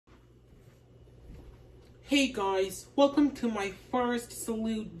Hey guys, welcome to my first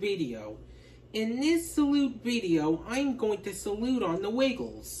salute video. In this salute video, I'm going to salute on the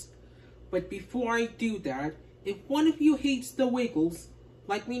Wiggles. But before I do that, if one of you hates the Wiggles,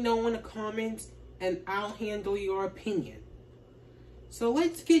 let me know in the comments and I'll handle your opinion. So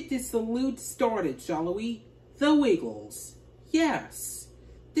let's get this salute started, shall we? The Wiggles. Yes,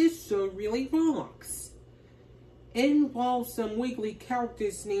 this show really rocks. It involves some wiggly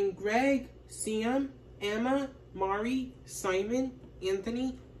characters named Greg, Sam, Emma, Mari, Simon,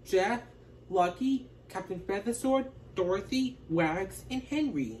 Anthony, Jeff, Lucky, Captain Feathersword, Dorothy, Wags, and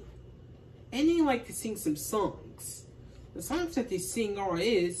Henry. And they like to sing some songs. The songs that they sing are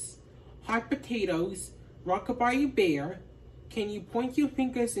Hot Potatoes, Rockabye Bear, Can You Point Your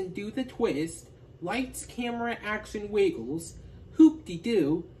Fingers and Do the Twist, Lights, Camera, Action, Wiggles,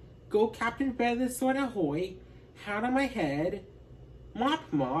 Hoop-de-Doo, Go Captain Feathersword Ahoy, Hat on My Head, Mop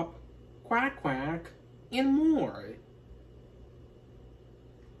Mop, Quack Quack, and more.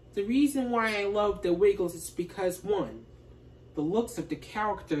 The reason why I love the Wiggles is because 1. The looks of the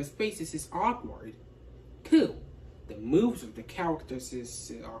characters' faces is awkward. 2. The moves of the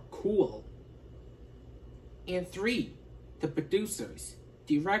characters are cool. And 3. The producers,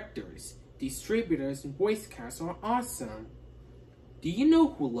 directors, distributors, and voice cast are awesome. Do you know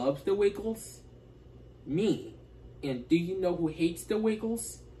who loves the Wiggles? Me. And do you know who hates the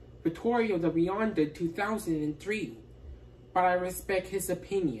Wiggles? Vittorio the Beyonder 2003. But I respect his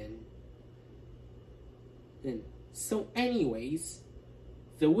opinion. So anyways,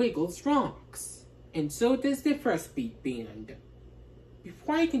 the Wiggles rocks. And so does the Fresh Beat Band.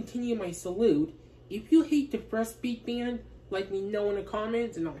 Before I continue my salute, if you hate the Fresh Beat Band, let me know in the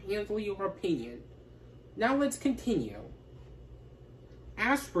comments and I'll handle your opinion. Now let's continue.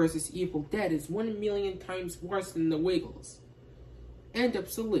 Ash vs. Evil Dead is 1,000,000 times worse than the Wiggles. End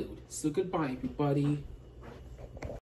of salute. So goodbye, everybody.